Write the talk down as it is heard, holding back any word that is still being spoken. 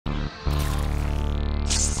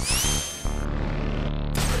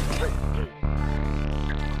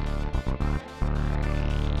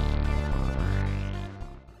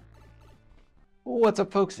What's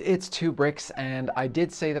up, folks? It's 2Bricks, and I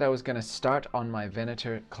did say that I was going to start on my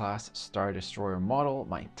Venator Class Star Destroyer model,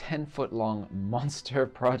 my 10-foot long monster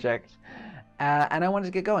project, and I wanted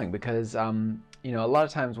to get going because, you know, a lot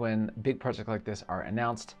of times when big projects like this are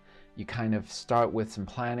announced, you kind of start with some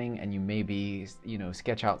planning and you maybe, you know,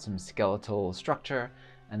 sketch out some skeletal structure,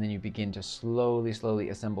 and then you begin to slowly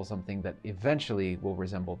assemble something that eventually will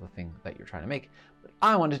resemble the thing that you're trying to make. But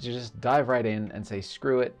I wanted to just dive right in and say,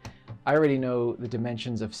 screw it. I already know the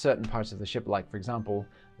dimensions of certain parts of the ship, like, for example,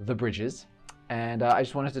 the bridges. And I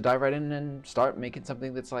just wanted to dive right in and start making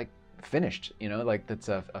something that's like finished, you know, like that's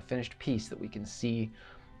a finished piece that we can see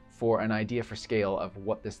for an idea for scale of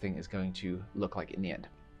what this thing is going to look like in the end.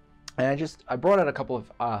 And I brought out a couple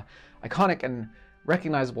of iconic and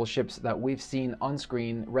recognizable ships that we've seen on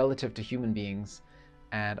screen relative to human beings,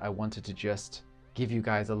 and I wanted to just give you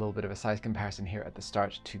guys a little bit of a size comparison here at the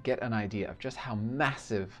start to get an idea of just how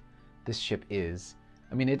massive this ship is.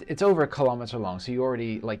 I mean, it's over 1 kilometer long, so you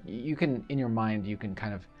already, like, you can, in your mind, you can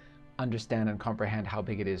kind of understand and comprehend how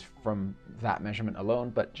big it is from that measurement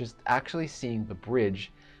alone, but just actually seeing the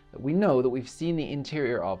bridge that we know that we've seen the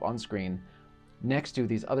interior of on screen next to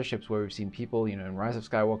these other ships where we've seen people, you know, in Rise of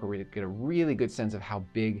Skywalker, we get a really good sense of how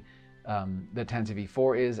big the Tantive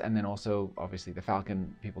V4 is, and then also, obviously, the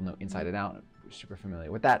Falcon, people know inside and out, we're super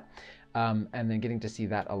familiar with that. And then getting to see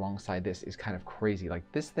that alongside this is kind of crazy. Like,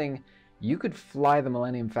 this thing, you could fly the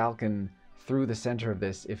Millennium Falcon through the center of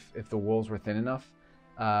this if the walls were thin enough.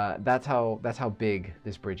 That's how big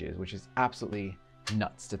this bridge is, which is absolutely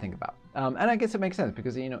nuts to think about. And I guess it makes sense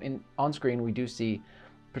because, you know, on screen we do see,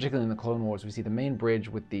 particularly in the Clone Wars, we see the main bridge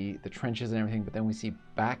with the trenches and everything, but then we see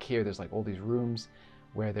back here there's like all these rooms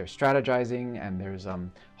where they're strategizing, and there's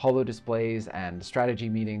holo displays and strategy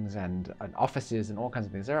meetings and offices and all kinds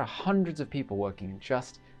of things. There are hundreds of people working in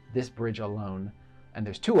just this bridge alone, and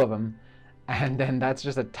there's 2 of them, and then that's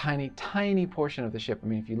just a tiny portion of the ship. I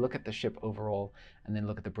mean, if you look at the ship overall and then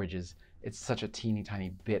look at the bridges, it's such a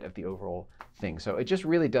tiny bit of the overall thing. So it just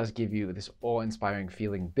really does give you this awe-inspiring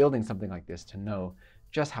feeling building something like this, to know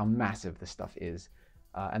just how massive this stuff is.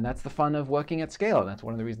 And that's the fun of working at scale. And that's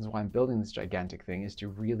one of the reasons why I'm building this gigantic thing, is to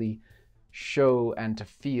really show and to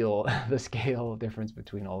feel the scale difference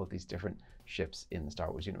between all of these different ships in the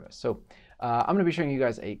Star Wars universe. So I'm going to be showing you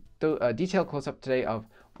guys a detailed close-up today of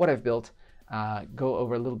what I've built, go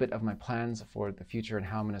over a little bit of my plans for the future and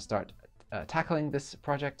how I'm going to start tackling this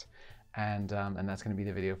project. And that's going to be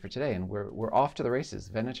the video for today. And we're off to the races.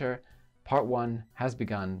 Venator Part 1 has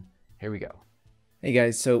begun. Here we go. Hey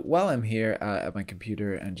guys, so while I'm here at my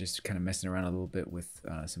computer and just kind of messing around a little bit with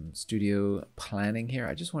some studio planning here,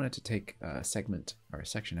 I just wanted to take a segment or a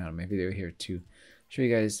section out of my video here to show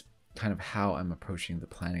you guys kind of how I'm approaching the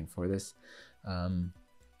planning for this.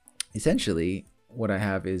 Essentially, what I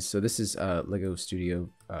have is, so this is Lego Studio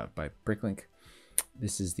by Bricklink.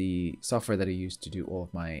 This is the software that I use to do all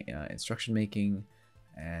of my instruction making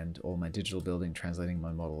and all my digital building, translating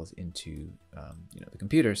my models into you know, the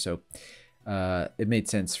computer. So it made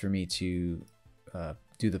sense for me to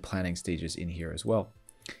do the planning stages in here as well,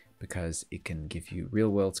 because it can give you real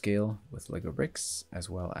world scale with Lego bricks, as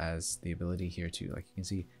well as the ability here to, like you can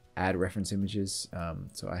see, add reference images.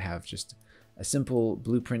 So I have just a simple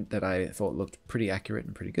blueprint that I thought looked pretty accurate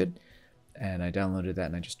and pretty good, and I downloaded that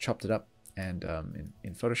and I just chopped it up and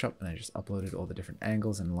in Photoshop, and I just uploaded all the different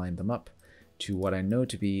angles and lined them up to what I know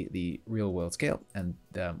to be the real world scale. And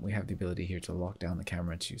we have the ability here to lock down the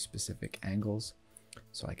camera to specific angles.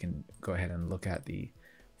 So I can go ahead and look at the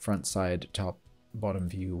front, side, top, bottom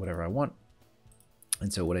view, whatever I want.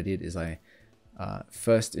 And so what I did is I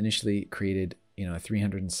first initially created, you know, a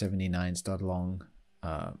 379 stud long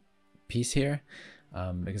piece here,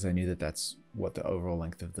 because I knew that that's what the overall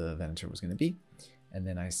length of the Venator was going to be. And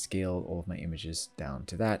then I scaled all of my images down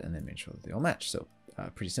to that and then made sure that they all match. So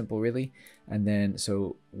pretty simple, really. And then,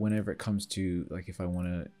 so whenever it comes to, like, if I want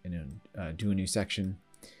to, you know, do a new section,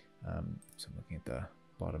 so I'm looking at the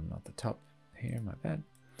bottom, not the top here, my bad.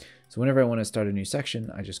 So whenever I want to start a new section,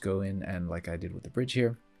 I just go in and, like I did with the bridge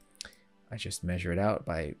here, I just measure it out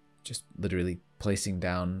by just literally placing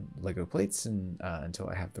down Lego plates and until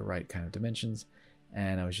I have the right kind of dimensions.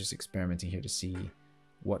 And I was just experimenting here to see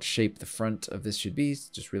what shape the front of this should be,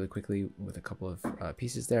 just really quickly with a couple of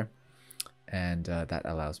pieces there. And that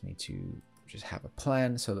allows me to just have a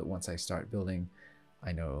plan so that once I start building,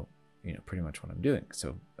 I know, you know, pretty much what I'm doing.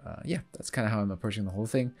 So yeah, that's kind of how I'm approaching the whole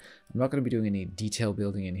thing. I'm not going to be doing any detail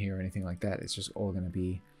building in here or anything like that. It's just all going to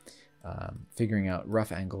be figuring out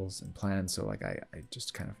rough angles and plans. So like I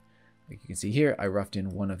just kind of, like you can see here, I roughed in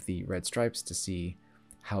one of the red stripes to see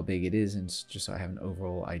how big it is, and just so I have an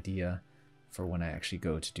overall idea for when I actually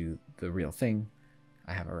go to do the real thing.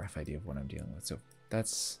 I have a rough idea of what I'm dealing with. So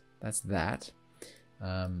that's that.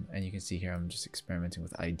 And you can see here I'm just experimenting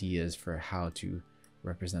with ideas for how to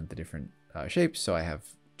represent the different shapes. So I have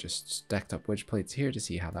just stacked up wedge plates here to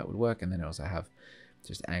see how that would work, and then I also have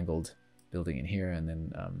just angled building in here, and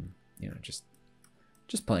then you know, just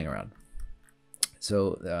playing around.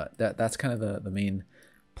 So that's kind of the main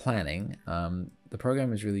planning. The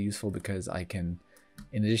program is really useful because I can,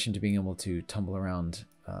 in addition to being able to tumble around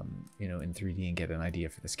you know, in 3D and get an idea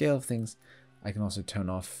for the scale of things, I can also turn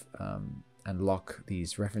off and lock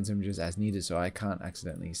these reference images as needed, so I can't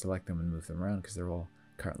accidentally select them and move them around because they're all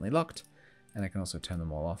currently locked. And I can also turn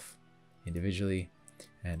them all off individually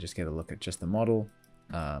and just get a look at just the model,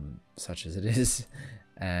 such as it is.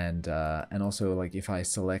 And also, like, if I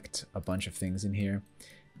select a bunch of things in here,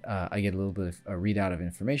 I get a little bit of a readout of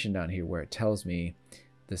information down here where it tells me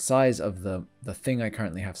the size of the thing I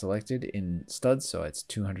currently have selected in studs. So it's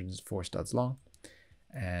 204 studs long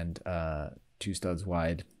and 2 studs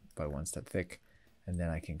wide by 1 stud thick. And then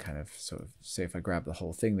I can kind of sort of say, if I grab the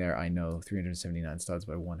whole thing there, I know 379 studs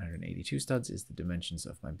by 182 studs is the dimensions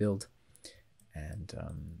of my build. And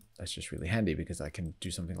that's just really handy because I can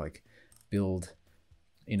do something like build,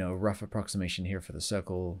 you know, rough approximation here for the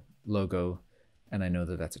circle logo. And I know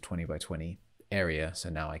that that's a 20 by 20 area. So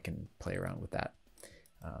now I can play around with that.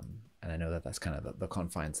 And I know that that's kind of the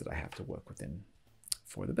confines that I have to work within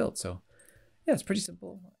for the build. So yeah, it's pretty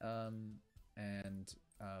simple.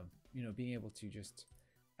 You know, being able to just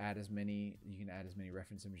add as many, you can add as many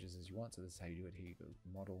reference images as you want. So this is how you do it. Here you go,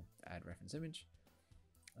 model, add reference image.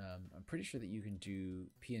 I'm pretty sure that you can do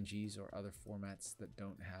PNGs or other formats that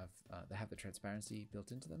don't have, that have the transparency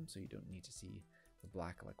built into them. So you don't need to see the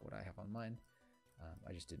black like what I have on mine.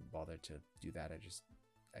 I just didn't bother to do that. I just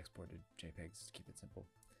exported JPEGs to keep it simple.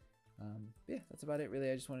 Yeah, that's about it really.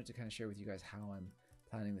 I just wanted to kind of share with you guys how I'm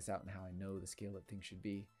planning this out and how I know the scale that things should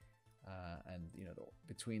be. And you know,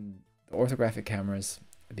 between the orthographic cameras,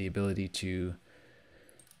 the ability to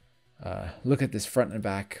look at this front and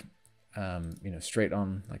back, you know, straight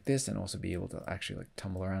on like this, and also be able to actually like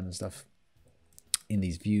tumble around and stuff in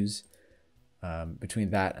these views. Between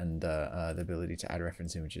that and the ability to add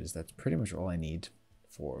reference images, that's pretty much all I need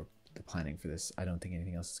for the planning for this. I don't think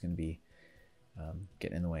anything else is going to be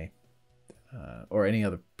getting in the way, or any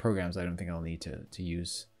other programs I don't think I'll need to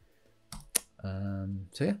use.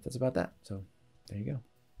 So yeah, that's about that. So there you go.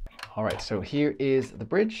 All right, so here is the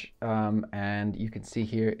bridge, and you can see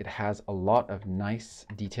here it has a lot of nice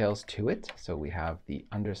details to it. So we have the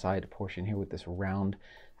underside portion here with this round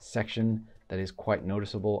section that is quite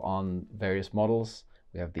noticeable on various models.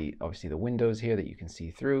 We have obviously the windows here that you can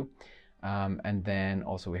see through, and then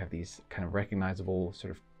also we have these kind of recognizable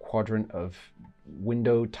sort of quadrant of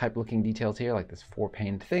window type looking details here, like this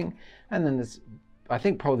 4-paned thing, and then this, I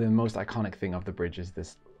think probably the most iconic thing of the bridge is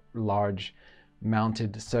this large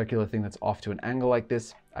mounted circular thing that's off to an angle like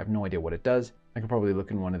this. I have no idea what it does. I could probably look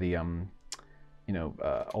in one of the you know,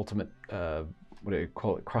 ultimate what do you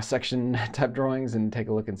call it, cross-section type drawings and take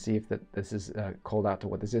a look and see if this is called out to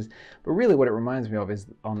what this is. But really what it reminds me of is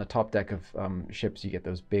on the top deck of ships, you get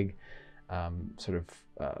those big sort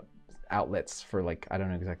of outlets for, like, I don't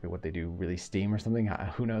know exactly what they do, really steam or something,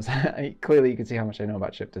 who knows. Clearly you can see how much I know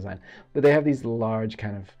about ship design, but they have these large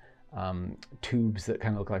kind of tubes that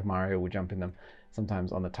kind of look like Mario would jump in them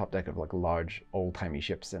sometimes on the top deck of like large old-timey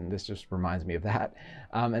ships, and this just reminds me of that.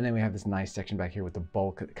 And then we have this nice section back here with the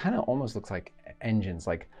bulk. It kind of almost looks like engines.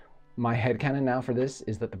 Like, my headcanon now for this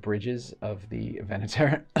is that the bridges of the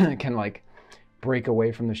Venator can like break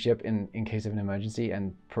away from the ship in case of an emergency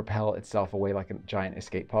and propel itself away like a giant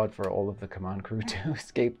escape pod for all of the command crew to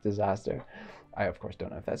escape disaster. I of course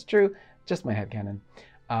don't know if that's true, just my headcanon.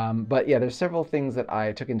 But yeah, there's several things that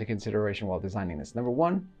I took into consideration while designing this. Number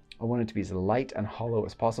one, I want it to be as light and hollow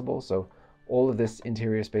as possible. So all of this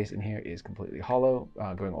interior space in here is completely hollow,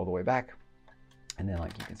 going all the way back. And then,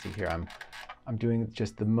 like you can see here, I'm doing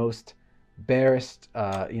just the most barest,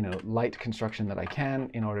 you know, light construction that I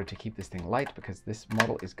can in order to keep this thing light, because this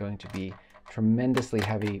model is going to be tremendously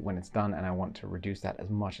heavy when it's done, and I want to reduce that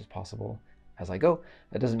as much as possible as I go.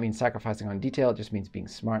 That doesn't mean sacrificing on detail, it just means being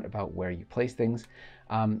smart about where you place things.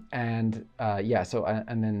 Yeah, so,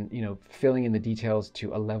 and then, you know, filling in the details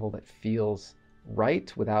to a level that feels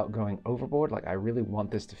right without going overboard. Like, I really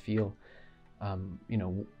want this to feel, you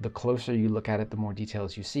know, the closer you look at it, the more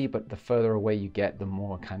details you see, but the further away you get, the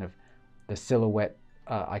more kind of the silhouette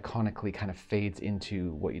iconically kind of fades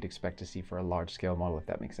into what you'd expect to see for a large scale model, if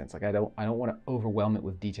that makes sense. Like, I don't want to overwhelm it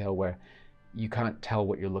with detail where you can't tell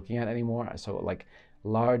what you're looking at anymore. So like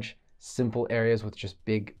large, simple areas with just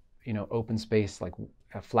big, you know, open space, like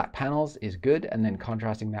flat panels is good. And then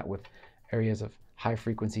contrasting that with areas of high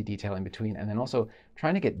frequency detail in between, and then also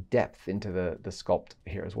trying to get depth into the sculpt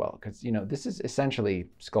here as well, because you know this is essentially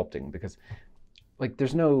sculpting, because like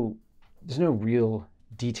there's no real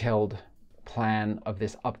detailed plan of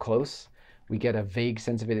this up close. We get a vague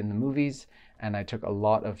sense of it in the movies, and I took a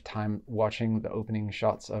lot of time watching the opening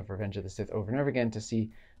shots of Revenge of the Sith over and over again to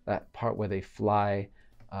see that part where they fly,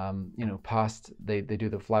 you know, past, they do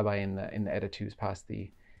the flyby in the Edda 2s past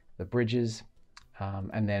the bridges,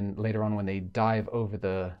 and then later on when they dive over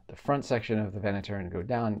the front section of the Venator and go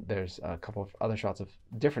down, there's a couple of other shots of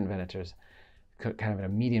different Venators, kind of at a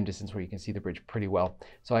medium distance where you can see the bridge pretty well.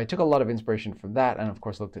 So I took a lot of inspiration from that, and of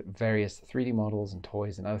course looked at various 3D models and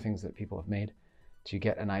toys and other things that people have made to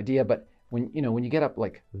get an idea. But when you get up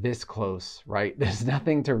like this close, right, there's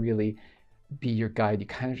nothing to really be your guide. You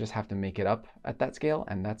kind of just have to make it up at that scale,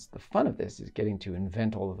 and that's the fun of this, is getting to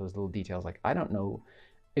invent all of those little details. Like, I don't know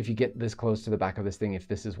if you get this close to the back of this thing if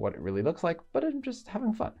this is what it really looks like, but I'm just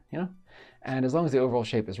having fun, you know? And as long as the overall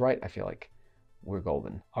shape is right, I feel like we're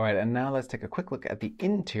golden. All right, and now let's take a quick look at the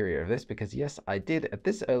interior of this, because yes, I did, at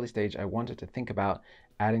this early stage, I wanted to think about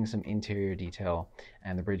adding some interior detail,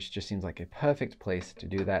 and the bridge just seems like a perfect place to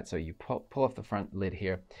do that. So you pull off the front lid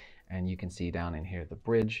here, and you can see down in here the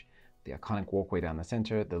bridge, the iconic walkway down the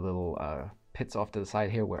center, the little pits off to the side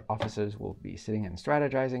here where officers will be sitting and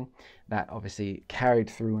strategizing. That obviously carried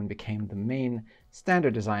through and became the main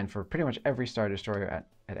standard design for pretty much every Star Destroyer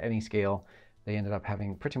at any scale. They ended up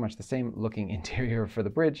having pretty much the same looking interior for the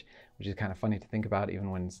bridge, which is kind of funny to think about,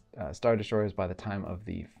 even when Star Destroyers by the time of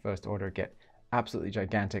the First Order get absolutely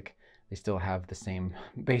gigantic, they still have the same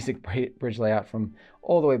basic bridge layout from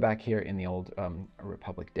all the way back here in the old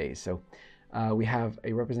Republic days. So we have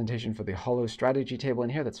a representation for the hollow strategy table in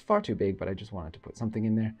here that's far too big, but I just wanted to put something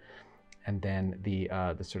in there. And then the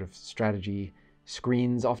sort of strategy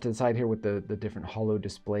screens off to the side here with the different hollow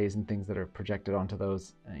displays and things that are projected onto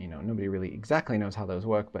those. You know, nobody really exactly knows how those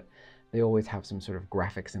work, but they always have some sort of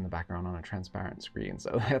graphics in the background on a transparent screen.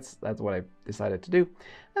 So that's what I decided to do.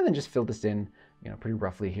 And then just fill this in, you know, pretty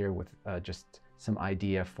roughly here with just some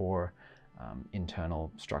idea for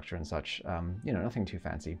internal structure and such. You know, nothing too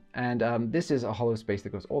fancy. And this is a hollow space that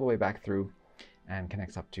goes all the way back through and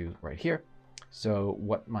connects up to right here. So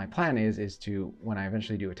what my plan is to, when I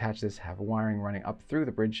eventually do attach this, have wiring running up through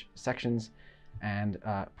the bridge sections, and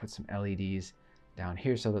put some LEDs down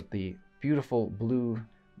here so that the beautiful blue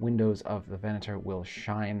windows of the Venator will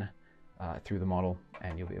shine through the model,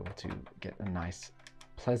 and you'll be able to get a nice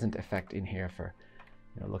pleasant effect in here for,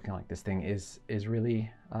 you know, looking like this thing is really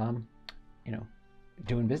you know,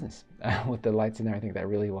 doing business with the lights in there. I think that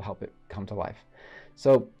really will help it come to life.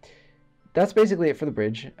 So that's basically it for the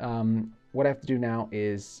bridge. What I have to do now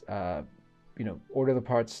is, you know, order the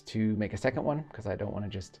parts to make a second one, because I don't want to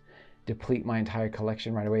just deplete my entire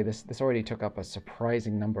collection right away. This already took up a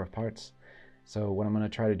surprising number of parts. So what I'm going to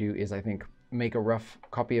try to do is, I think, make a rough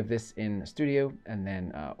copy of this in Studio, and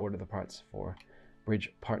then order the parts for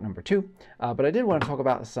bridge part number 2. But I did want to talk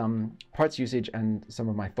about some parts usage and some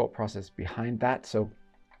of my thought process behind that. So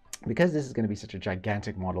because this is going to be such a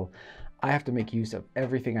gigantic model, I have to make use of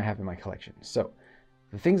everything I have in my collection. So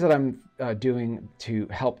the things that I'm doing to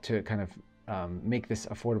help to kind of make this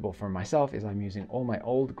affordable for myself is I'm using all my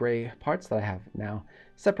old gray parts that I have now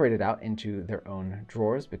separated out into their own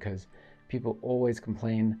drawers, because people always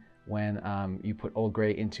complain when you put old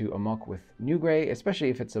gray into a MOC with new gray, especially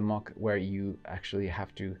if it's a MOC where you actually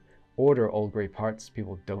have to order old gray parts.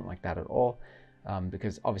 People don't like that at all,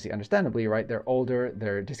 because obviously, understandably, right, they're older,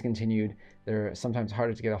 they're discontinued, they're sometimes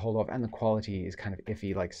harder to get a hold of, and the quality is kind of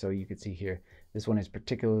iffy. Like, so you can see here, this one is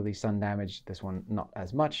particularly sun damaged, this one not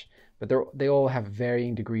as much, but they all have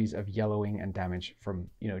varying degrees of yellowing and damage from,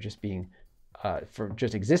 you know, just being for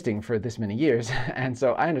just existing for this many years. And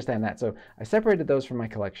so I understand that. So I separated those from my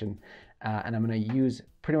collection, and I'm going to use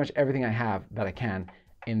pretty much everything I have that I can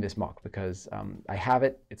in this MOC, because I have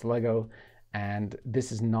it, it's Lego, and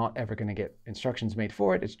this is not ever going to get instructions made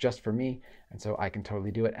for it. It's just for me, and so I can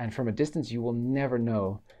totally do it. And from a distance, you will never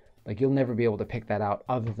know, like, you'll never be able to pick that out,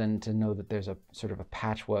 other than to know that there's a sort of a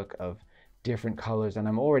patchwork of different colors. And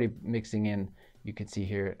I'm already mixing in, you can see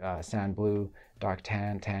here, sand blue, dark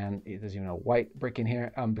tan, there's even a white brick in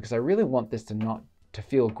here, because I really want this to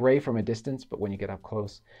feel gray from a distance, but when you get up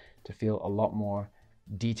close, to feel a lot more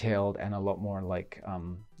detailed and a lot more like,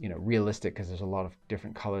 you know, realistic, because there's a lot of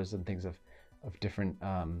different colors and things of different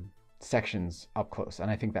sections up close, and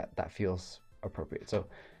I think that feels appropriate. So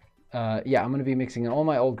yeah, I'm going to be mixing in all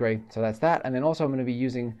my old gray, so that's that. And then also I'm going to be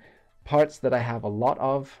using parts that I have a lot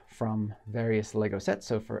of from various Lego sets.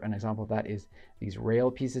 So for an example of that is these rail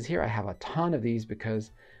pieces here. I have a ton of these because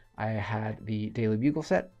I had the Daily Bugle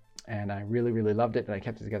set, and I really, really loved it, but I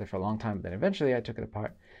kept it together for a long time. But then eventually I took it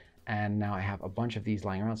apart, and now I have a bunch of these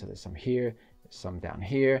lying around. So there's some here, there's some down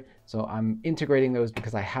here. So I'm integrating those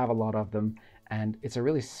because I have a lot of them, and it's a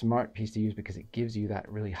really smart piece to use because it gives you that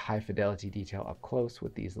really high fidelity detail up close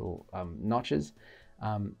with these little notches.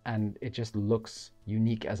 And it just looks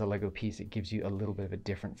unique as a Lego piece. It gives you a little bit of a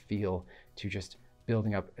different feel to just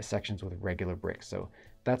building up sections with regular bricks. So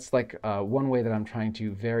that's like one way that I'm trying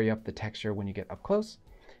to vary up the texture when you get up close,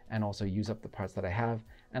 and also use up the parts that I have.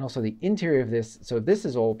 And also the interior of this, so this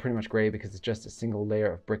is all pretty much gray because it's just a single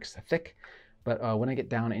layer of bricks thick. But when I get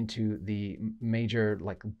down into the major,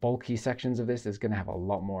 like bulky sections of this, it's gonna have a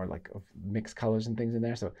lot more like of mixed colors and things in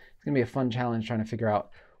there. So it's gonna be a fun challenge trying to figure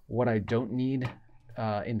out what I don't need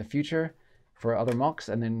in the future for other mocks,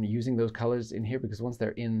 and then using those colors in here, because once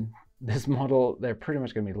they're in this model, they're pretty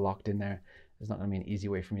much gonna be locked in there. There's not gonna be an easy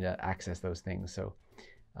way for me to access those things. So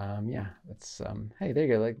yeah, that's, hey, there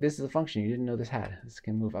you go. Like, this is a function you didn't know this had. This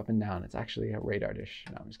can move up and down. It's actually a radar dish.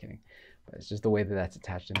 No, I'm just kidding. But it's just the way that that's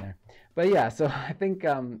attached in there. But yeah, so I think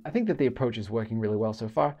that the approach is working really well so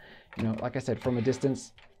far. You know, like I said, from a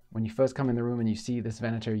distance, when you first come in the room and you see this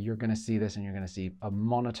Venator, you're going to see this, and you're going to see a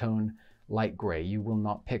monotone light gray. You will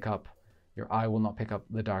not pick up, your eye will not pick up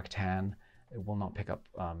the dark tan. It will not pick up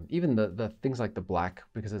even the things like the black,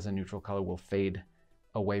 because it's a neutral color, will fade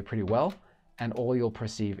away pretty well. And all you'll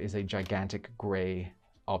perceive is a gigantic gray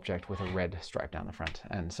object with a red stripe down the front.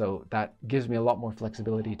 And so that gives me a lot more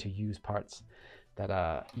flexibility to use parts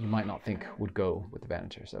that you might not think would go with the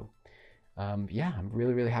Venator. So yeah, I'm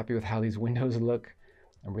really, really happy with how these windows look.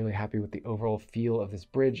 I'm really happy with the overall feel of this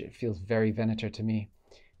bridge. It feels very Venator to me.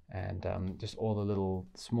 And just all the little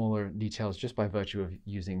smaller details, just by virtue of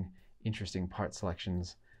using interesting part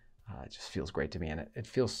selections, it just feels great to me. And it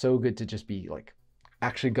feels so good to just be like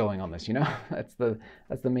actually going on this, you know. That's the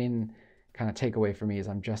main kind of takeaway for me, is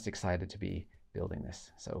I'm just excited to be building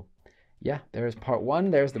this. So yeah, there's part one.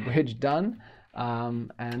 There's the bridge done,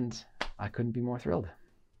 and I couldn't be more thrilled.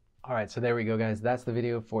 All right, so there we go, guys. That's the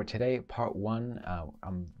video for today, part one.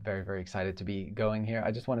 I'm very, very excited to be going here.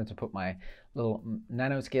 I just wanted to put my little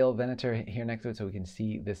nanoscale Venator here next to it so we can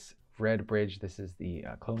see this red bridge. This is the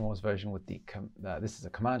Clone Wars version with the, this is a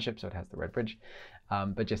command ship, so it has the red bridge.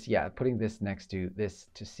 But just, yeah, putting this next to this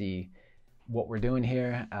to see what we're doing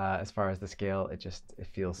here as far as the scale, it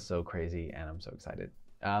feels so crazy, and I'm so excited.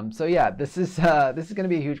 So yeah, this is going to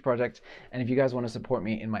be a huge project, and if you guys want to support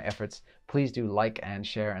me in my efforts, please do like and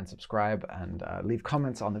share and subscribe, and leave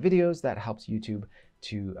comments on the videos. That helps YouTube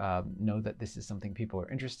to know that this is something people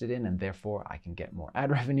are interested in, and therefore I can get more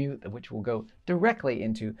ad revenue, which will go directly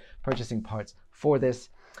into purchasing parts for this.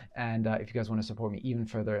 And if you guys want to support me even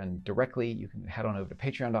further and directly, you can head on over to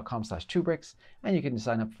patreon.com/2bricks, and you can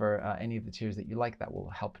sign up for any of the tiers that you like. That will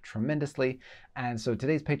help tremendously. And so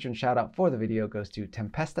today's patron shout out for the video goes to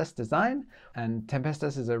Tempestus Design, and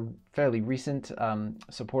Tempestus is a fairly recent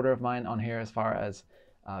supporter of mine on here as far as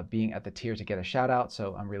being at the tier to get a shout out.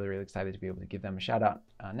 So I'm really, really excited to be able to give them a shout out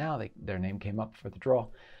now. Their name came up for the draw,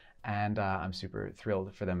 and I'm super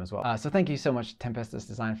thrilled for them as well. So thank you so much, Tempestus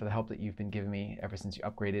Design, for the help that you've been giving me ever since you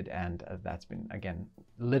upgraded, and that's been, again,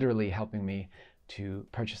 literally helping me to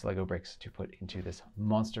purchase Lego bricks to put into this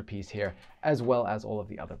monster piece here, as well as all of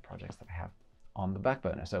the other projects that I have on the back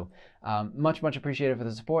burner. So much, much appreciated for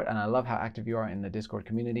the support, and I love how active you are in the Discord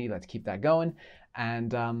community. Let's keep that going.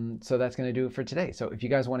 And so that's going to do it for today. So if you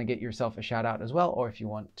guys want to get yourself a shout out as well, or if you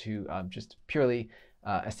want to just purely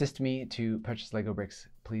assist me to purchase Lego bricks,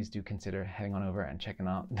 please do consider heading on over and checking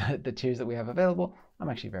out the tiers that we have available. I'm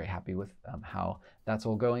actually very happy with how that's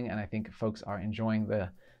all going, and I think folks are enjoying the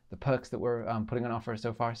perks that we're putting on offer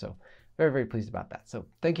so far. So very, very pleased about that. So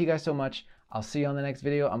thank you guys so much. I'll see you on the next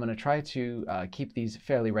video. I'm going to try to keep these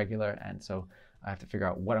fairly regular, and so I have to figure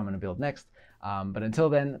out what I'm going to build next. But until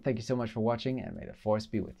then, thank you so much for watching, and may the force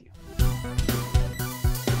be with you.